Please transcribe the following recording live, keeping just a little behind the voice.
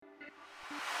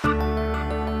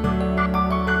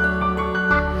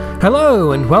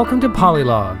Hello, and welcome to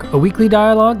Polylog, a weekly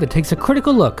dialogue that takes a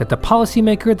critical look at the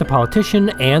policymaker, the politician,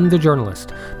 and the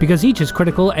journalist, because each is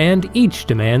critical and each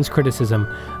demands criticism.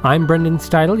 I'm Brendan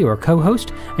Steidle, your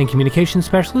co-host and communications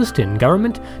specialist in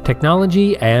government,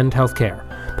 technology, and healthcare.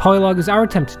 Polylog is our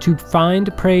attempt to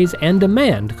find, praise, and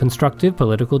demand constructive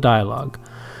political dialogue.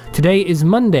 Today is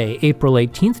Monday, April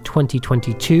 18th,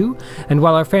 2022, and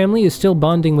while our family is still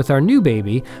bonding with our new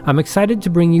baby, I'm excited to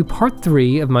bring you part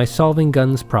 3 of my Solving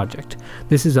Guns project.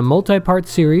 This is a multi-part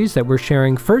series that we're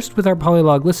sharing first with our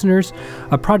Polylog listeners,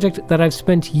 a project that I've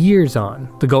spent years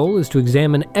on. The goal is to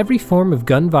examine every form of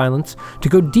gun violence, to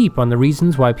go deep on the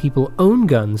reasons why people own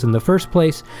guns in the first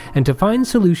place, and to find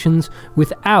solutions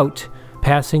without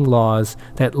passing laws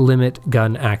that limit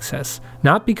gun access.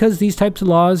 Not because these types of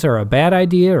laws are a bad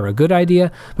idea or a good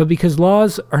idea, but because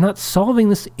laws are not solving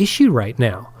this issue right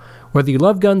now. Whether you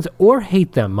love guns or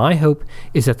hate them, my hope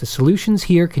is that the solutions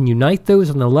here can unite those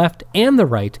on the left and the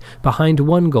right behind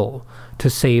one goal: to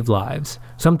save lives,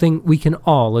 something we can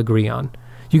all agree on.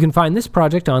 You can find this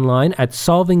project online at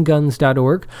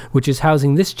solvingguns.org, which is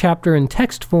housing this chapter in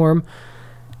text form,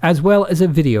 as well as a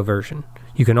video version.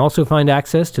 You can also find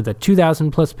access to the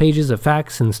 2,000 plus pages of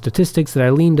facts and statistics that I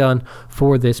leaned on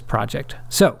for this project.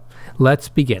 So, let's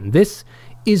begin. This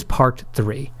is part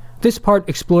 3. This part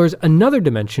explores another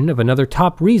dimension of another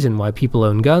top reason why people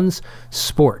own guns: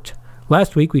 sport.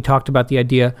 Last week we talked about the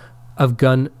idea of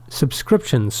gun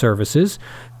subscription services.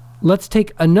 Let's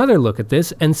take another look at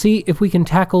this and see if we can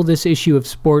tackle this issue of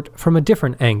sport from a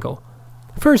different angle.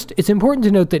 First, it's important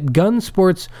to note that gun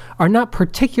sports are not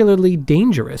particularly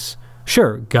dangerous.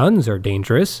 Sure, guns are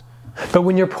dangerous, but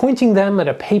when you're pointing them at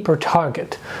a paper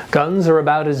target, guns are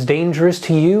about as dangerous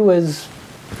to you as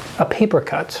a paper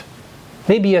cut.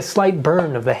 Maybe a slight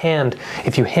burn of the hand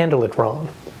if you handle it wrong.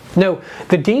 No,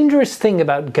 the dangerous thing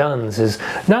about guns is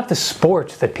not the sport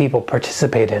that people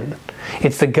participate in.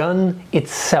 It's the gun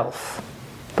itself,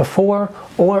 before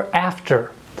or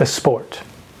after the sport.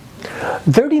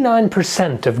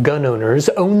 39% of gun owners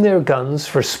own their guns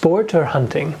for sport or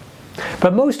hunting.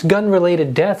 But most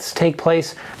gun-related deaths take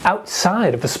place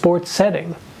outside of a sports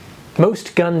setting.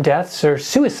 Most gun deaths are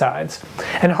suicides,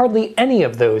 and hardly any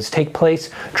of those take place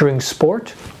during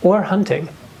sport or hunting.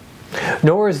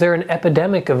 Nor is there an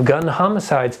epidemic of gun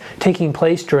homicides taking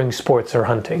place during sports or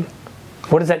hunting.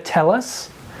 What does that tell us?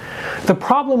 The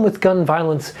problem with gun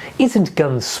violence isn't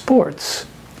gun sports,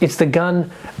 it's the gun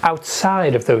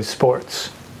outside of those sports.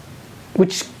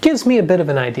 Which gives me a bit of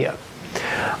an idea.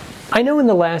 I know in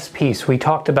the last piece we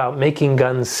talked about making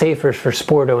guns safer for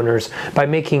sport owners by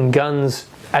making guns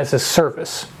as a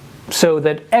service, so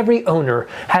that every owner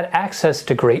had access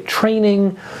to great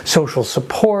training, social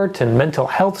support, and mental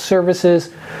health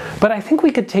services. But I think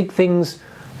we could take things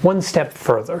one step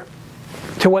further,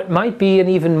 to what might be an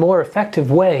even more effective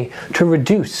way to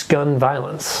reduce gun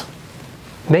violence.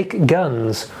 Make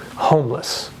guns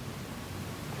homeless.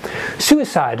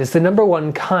 Suicide is the number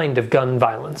one kind of gun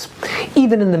violence,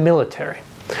 even in the military.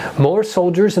 More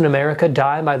soldiers in America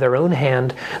die by their own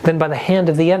hand than by the hand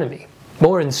of the enemy.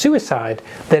 More in suicide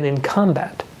than in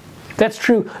combat. That's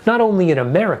true not only in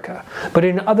America, but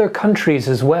in other countries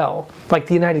as well, like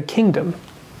the United Kingdom.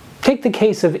 Take the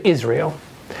case of Israel.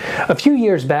 A few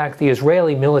years back, the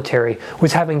Israeli military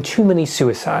was having too many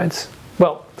suicides.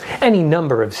 Well, any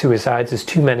number of suicides is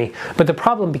too many, but the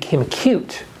problem became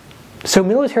acute. So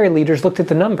military leaders looked at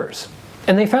the numbers,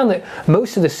 and they found that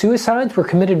most of the suicides were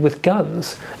committed with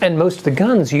guns, and most of the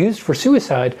guns used for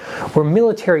suicide were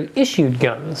military-issued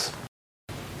guns.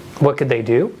 What could they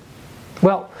do?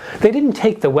 Well, they didn't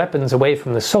take the weapons away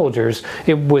from the soldiers.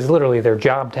 It was literally their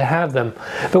job to have them.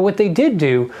 But what they did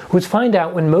do was find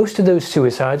out when most of those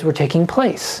suicides were taking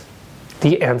place.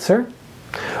 The answer?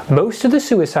 Most of the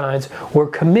suicides were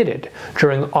committed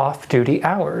during off-duty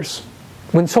hours,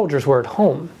 when soldiers were at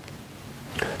home.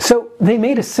 So they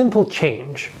made a simple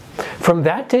change. From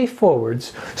that day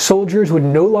forwards, soldiers would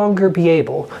no longer be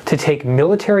able to take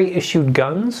military-issued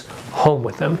guns home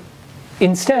with them.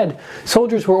 Instead,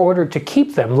 soldiers were ordered to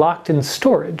keep them locked in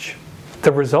storage.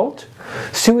 The result?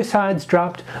 Suicides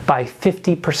dropped by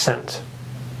 50%.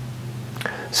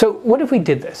 So what if we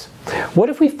did this? What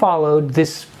if we followed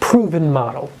this proven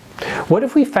model? What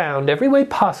if we found every way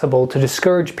possible to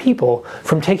discourage people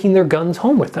from taking their guns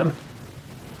home with them?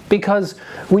 Because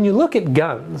when you look at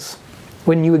guns,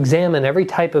 when you examine every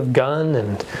type of gun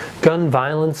and gun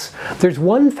violence, there's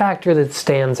one factor that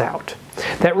stands out,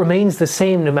 that remains the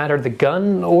same no matter the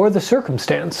gun or the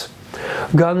circumstance.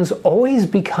 Guns always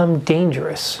become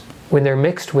dangerous when they're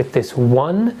mixed with this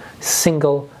one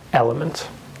single element: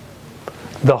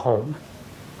 the home.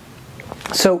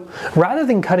 So rather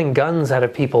than cutting guns out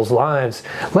of people's lives,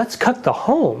 let's cut the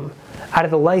home out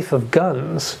of the life of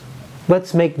guns.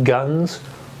 Let's make guns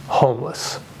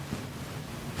homeless.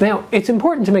 Now, it's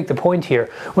important to make the point here,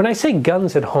 when I say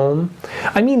guns at home,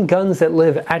 I mean guns that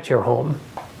live at your home.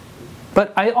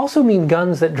 But I also mean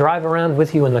guns that drive around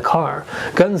with you in the car,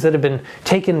 guns that have been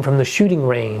taken from the shooting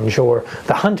range or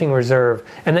the hunting reserve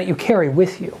and that you carry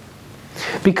with you.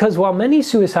 Because while many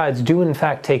suicides do in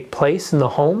fact take place in the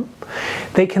home,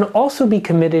 they can also be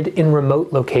committed in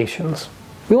remote locations.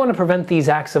 We want to prevent these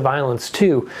acts of violence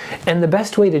too, and the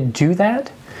best way to do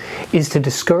that is to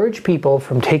discourage people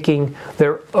from taking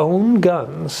their own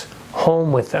guns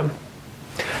home with them.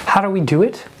 How do we do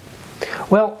it?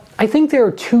 Well, I think there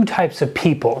are two types of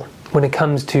people when it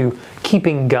comes to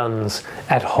keeping guns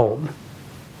at home.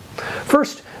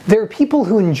 First, there are people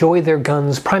who enjoy their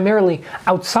guns primarily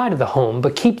outside of the home,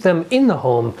 but keep them in the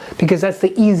home because that's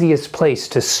the easiest place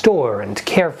to store and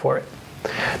care for it.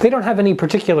 They don't have any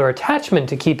particular attachment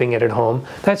to keeping it at home,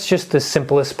 that's just the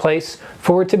simplest place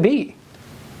for it to be.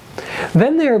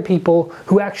 Then there are people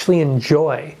who actually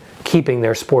enjoy keeping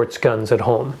their sports guns at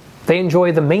home. They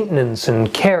enjoy the maintenance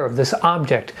and care of this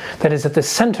object that is at the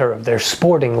center of their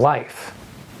sporting life.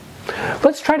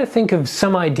 Let's try to think of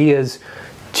some ideas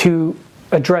to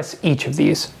address each of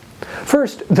these.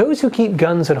 First, those who keep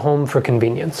guns at home for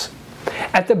convenience.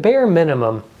 At the bare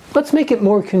minimum, let's make it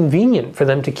more convenient for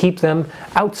them to keep them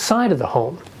outside of the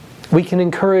home. We can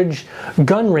encourage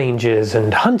gun ranges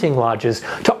and hunting lodges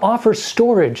to offer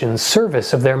storage and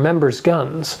service of their members'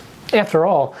 guns. After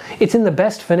all, it's in the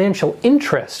best financial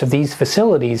interest of these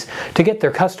facilities to get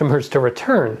their customers to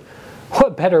return.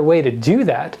 What better way to do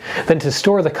that than to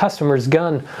store the customer's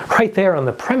gun right there on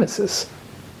the premises?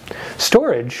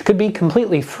 Storage could be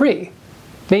completely free.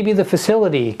 Maybe the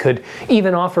facility could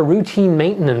even offer routine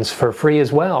maintenance for free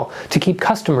as well to keep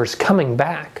customers coming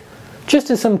back. Just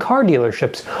as some car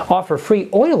dealerships offer free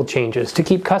oil changes to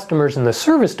keep customers in the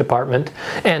service department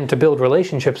and to build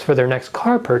relationships for their next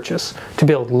car purchase, to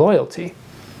build loyalty.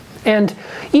 And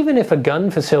even if a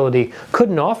gun facility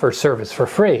couldn't offer service for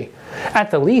free,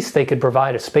 at the least they could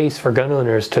provide a space for gun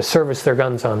owners to service their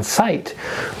guns on site,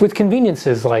 with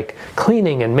conveniences like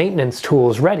cleaning and maintenance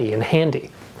tools ready and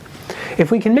handy.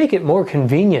 If we can make it more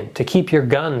convenient to keep your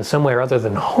gun somewhere other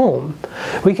than home,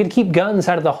 we could keep guns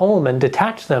out of the home and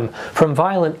detach them from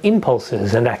violent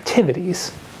impulses and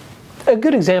activities. A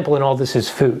good example in all this is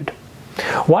food.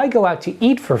 Why go out to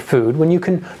eat for food when you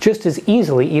can just as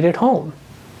easily eat at home?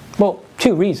 Well,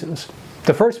 two reasons.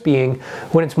 The first being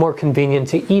when it's more convenient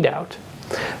to eat out.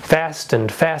 Fast and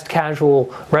fast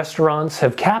casual restaurants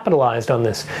have capitalized on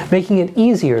this, making it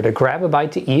easier to grab a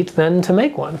bite to eat than to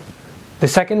make one. The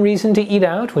second reason to eat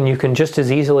out when you can just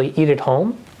as easily eat at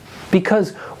home?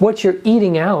 Because what you're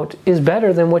eating out is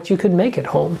better than what you could make at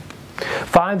home.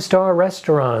 5-star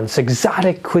restaurants,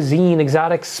 exotic cuisine,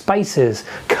 exotic spices,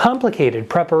 complicated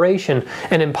preparation,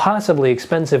 and impossibly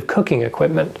expensive cooking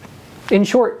equipment. In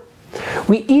short,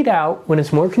 we eat out when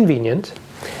it's more convenient,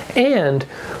 and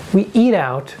we eat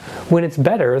out when it's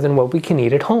better than what we can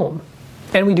eat at home.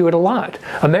 And we do it a lot.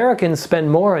 Americans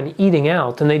spend more on eating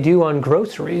out than they do on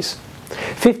groceries.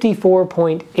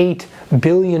 $54.8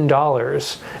 billion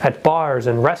at bars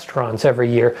and restaurants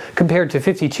every year compared to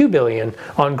 $52 billion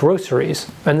on groceries,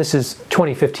 and this is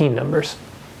 2015 numbers.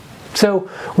 So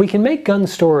we can make gun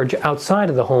storage outside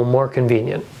of the home more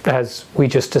convenient, as we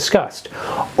just discussed,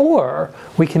 or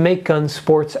we can make gun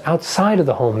sports outside of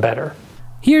the home better.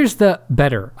 Here's the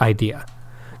better idea.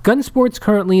 Gun sports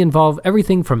currently involve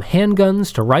everything from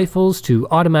handguns to rifles to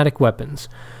automatic weapons.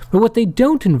 But what they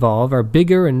don't involve are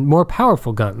bigger and more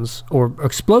powerful guns, or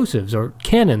explosives, or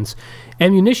cannons,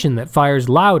 ammunition that fires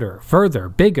louder, further,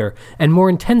 bigger, and more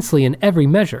intensely in every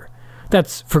measure.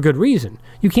 That's for good reason.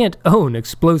 You can't own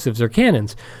explosives or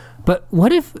cannons. But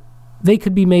what if they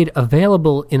could be made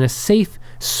available in a safe,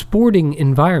 sporting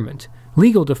environment,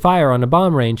 legal to fire on a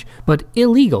bomb range, but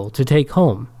illegal to take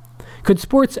home? Could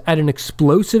sports at an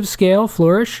explosive scale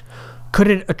flourish? Could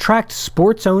it attract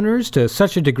sports owners to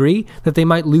such a degree that they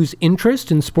might lose interest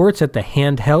in sports at the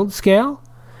handheld scale?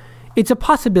 It's a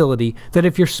possibility that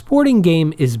if your sporting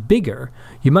game is bigger,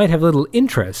 you might have little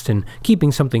interest in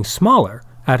keeping something smaller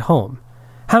at home.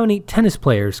 How many tennis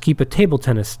players keep a table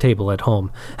tennis table at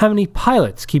home? How many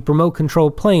pilots keep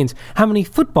remote-controlled planes? How many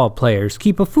football players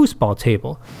keep a foosball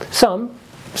table? Some,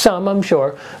 I'm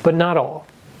sure, but not all.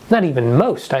 Not even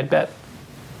most, I'd bet.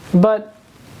 But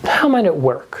how might it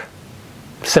work?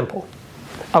 Simple.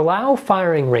 Allow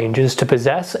firing ranges to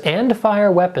possess and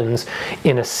fire weapons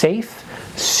in a safe,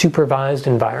 supervised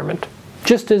environment,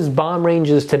 just as bomb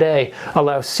ranges today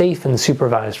allow safe and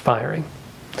supervised firing.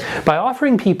 By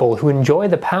offering people who enjoy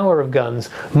the power of guns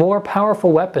more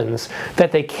powerful weapons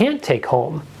that they can't take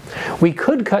home, we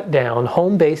could cut down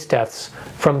home-based deaths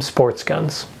from sports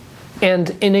guns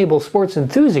and enable sports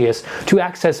enthusiasts to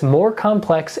access more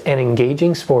complex and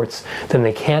engaging sports than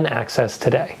they can access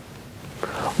today.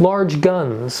 Large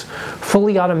guns,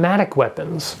 fully automatic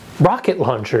weapons, rocket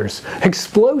launchers,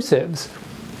 explosives.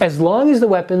 As long as the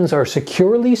weapons are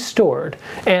securely stored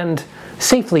and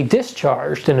safely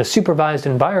discharged in a supervised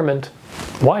environment,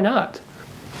 why not?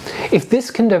 If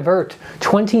this can divert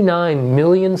 29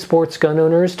 million sports gun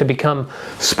owners to become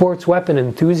sports weapon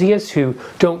enthusiasts who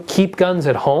don't keep guns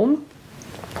at home,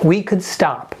 we could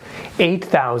stop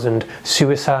 8,000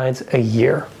 suicides a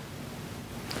year.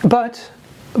 But,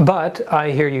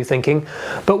 I hear you thinking,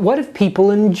 but what if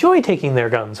people enjoy taking their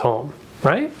guns home,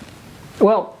 right?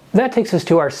 Well, that takes us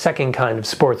to our second kind of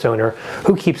sports owner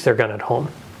who keeps their gun at home.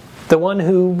 The one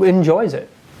who enjoys it,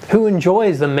 who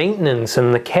enjoys the maintenance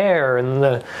and the care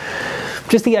and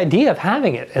just the idea of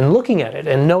having it and looking at it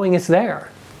and knowing it's there.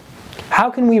 How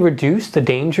can we reduce the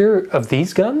danger of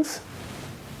these guns?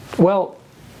 Well,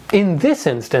 in this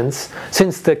instance,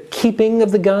 since the keeping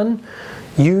of the gun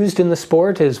used in the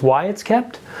sport is why it's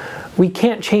kept, we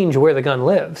can't change where the gun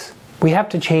lives. We have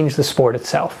to change the sport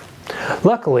itself.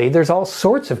 Luckily, there's all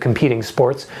sorts of competing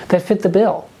sports that fit the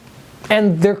bill.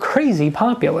 And they're crazy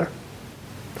popular.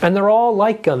 And they're all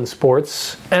like gun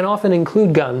sports and often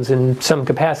include guns in some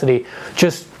capacity,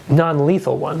 just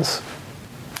non-lethal ones.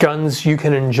 Guns you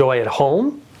can enjoy at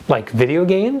home, like video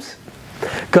games.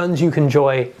 Guns you can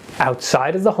enjoy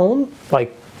outside of the home,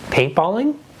 like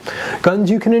paintballing. Guns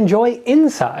you can enjoy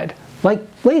inside, like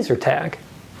laser tag.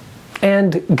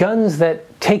 And guns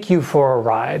that take you for a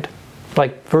ride,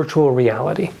 like virtual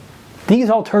reality. These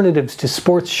alternatives to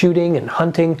sports shooting and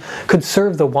hunting could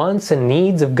serve the wants and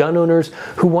needs of gun owners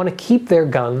who want to keep their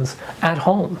guns at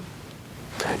home.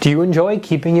 Do you enjoy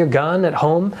keeping your gun at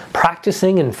home,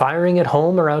 practicing and firing at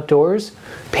home or outdoors?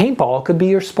 Paintball could be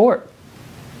your sport.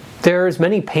 There are as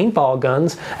many paintball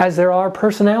guns as there are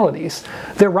personalities.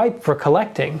 They're ripe for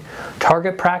collecting,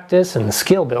 target practice, and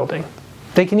skill building.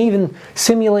 They can even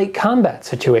simulate combat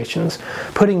situations,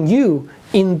 putting you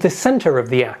in the center of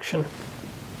the action.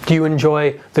 Do you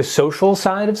enjoy the social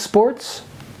side of sports?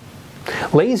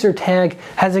 Laser tag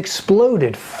has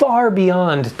exploded far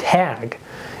beyond tag.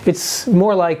 It's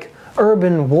more like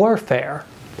urban warfare,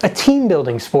 a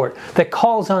team-building sport that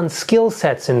calls on skill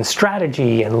sets in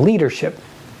strategy and leadership.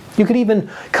 You could even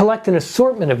collect an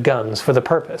assortment of guns for the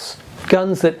purpose.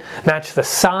 Guns that match the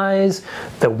size,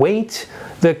 the weight,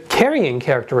 the carrying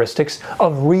characteristics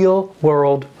of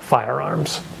real-world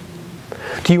firearms.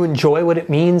 Do you enjoy what it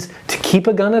means to keep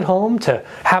a gun at home, to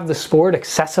have the sport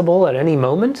accessible at any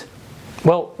moment?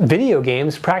 Well, video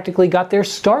games practically got their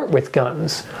start with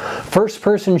guns.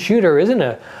 First-person shooter isn't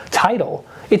a title,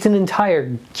 it's an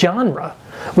entire genre,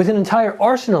 with an entire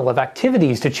arsenal of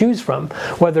activities to choose from,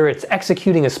 whether it's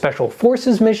executing a special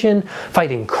forces mission,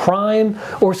 fighting crime,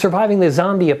 or surviving the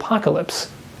zombie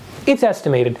apocalypse. It's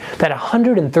estimated that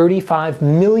 135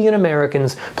 million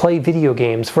Americans play video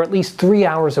games for at least 3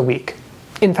 hours a week.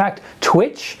 In fact,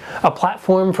 Twitch, a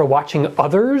platform for watching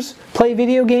others play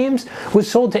video games, was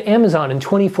sold to Amazon in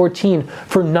 2014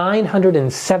 for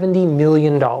 $970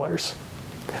 million.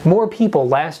 More people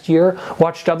last year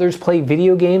watched others play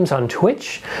video games on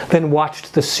Twitch than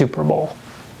watched the Super Bowl.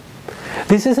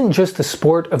 This isn't just the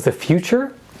sport of the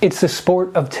future, it's the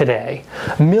sport of today.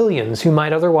 Millions who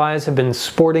might otherwise have been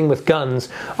sporting with guns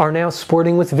are now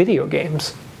sporting with video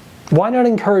games. Why not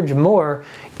encourage more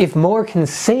if more can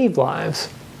save lives?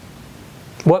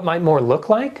 What might more look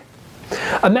like?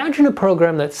 Imagine a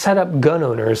program that set up gun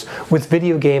owners with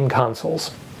video game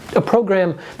consoles. A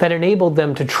program that enabled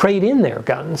them to trade in their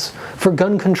guns for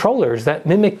gun controllers that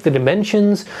mimic the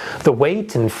dimensions, the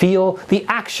weight and feel, the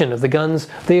action of the guns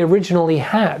they originally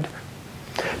had.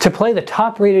 To play the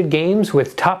top-rated games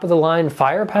with top-of-the-line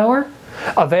firepower?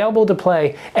 Available to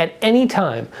play at any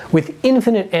time with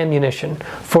infinite ammunition,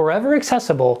 forever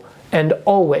accessible, and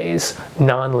always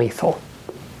non-lethal.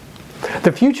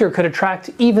 The future could attract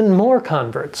even more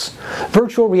converts.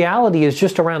 Virtual reality is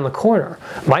just around the corner.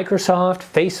 Microsoft,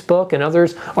 Facebook, and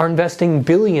others are investing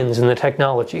billions in the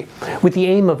technology, with the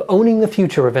aim of owning the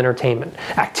future of entertainment,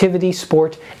 activity,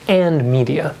 sport, and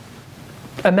media.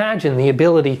 Imagine the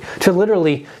ability to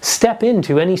literally step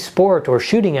into any sport or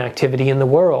shooting activity in the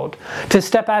world, to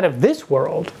step out of this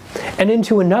world and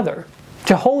into another,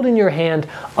 to hold in your hand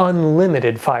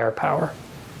unlimited firepower.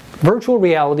 Virtual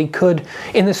reality could,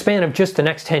 in the span of just the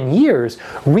next 10 years,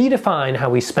 redefine how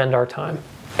we spend our time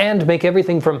and make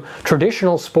everything from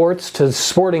traditional sports to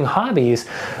sporting hobbies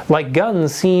like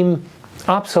guns seem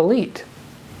obsolete.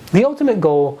 The ultimate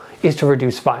goal is to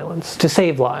reduce violence, to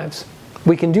save lives.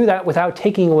 We can do that without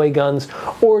taking away guns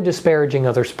or disparaging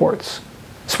other sports.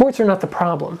 Sports are not the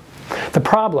problem. The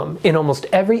problem, in almost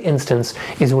every instance,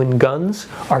 is when guns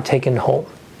are taken home.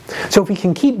 So if we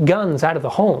can keep guns out of the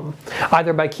home,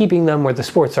 either by keeping them where the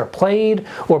sports are played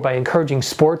or by encouraging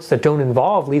sports that don't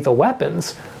involve lethal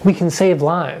weapons, we can save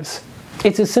lives.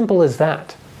 It's as simple as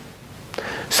that.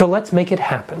 So let's make it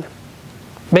happen.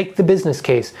 Make the business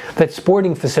case that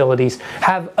sporting facilities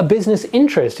have a business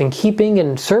interest in keeping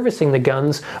and servicing the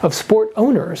guns of sport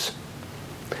owners.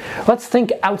 Let's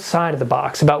think outside of the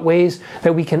box about ways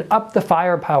that we can up the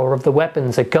firepower of the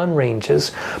weapons at gun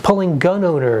ranges, pulling gun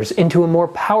owners into a more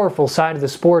powerful side of the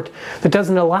sport that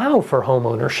doesn't allow for home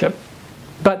ownership,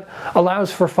 but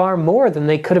allows for far more than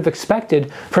they could have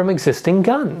expected from existing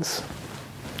guns.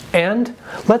 And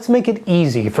let's make it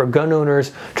easy for gun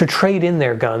owners to trade in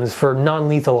their guns for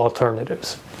non-lethal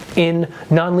alternatives in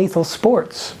non-lethal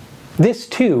sports. This,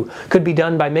 too, could be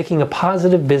done by making a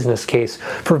positive business case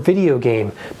for video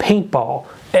game, paintball,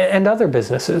 and other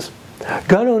businesses.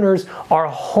 Gun owners are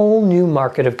a whole new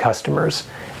market of customers.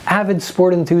 Avid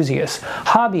sport enthusiasts,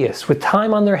 hobbyists with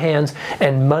time on their hands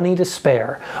and money to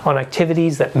spare on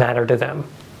activities that matter to them.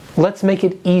 Let's make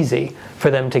it easy for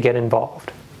them to get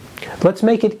involved. Let's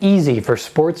make it easy for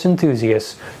sports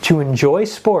enthusiasts to enjoy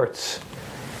sports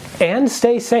and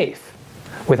stay safe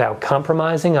without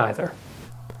compromising either.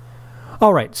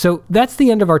 Alright, so that's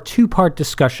the end of our two-part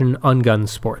discussion on gun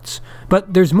sports.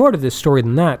 But there's more to this story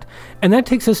than that, and that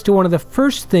takes us to one of the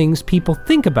first things people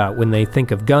think about when they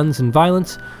think of guns and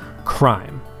violence: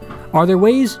 crime. Are there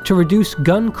ways to reduce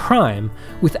gun crime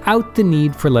without the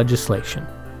need for legislation?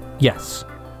 Yes,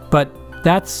 but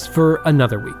that's for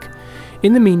another week.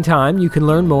 In the meantime, you can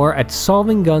learn more at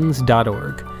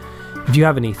solvingguns.org. If you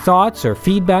have any thoughts or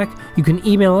feedback, you can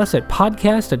email us at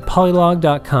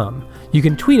podcast@polylog.com. You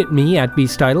can tweet at me at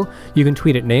bsteidel, you can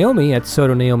tweet at Naomi at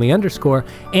sotonaomi_,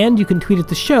 and you can tweet at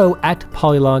the show at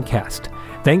polylogcast.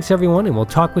 Thanks everyone, and we'll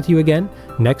talk with you again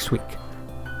next week.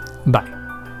 Bye.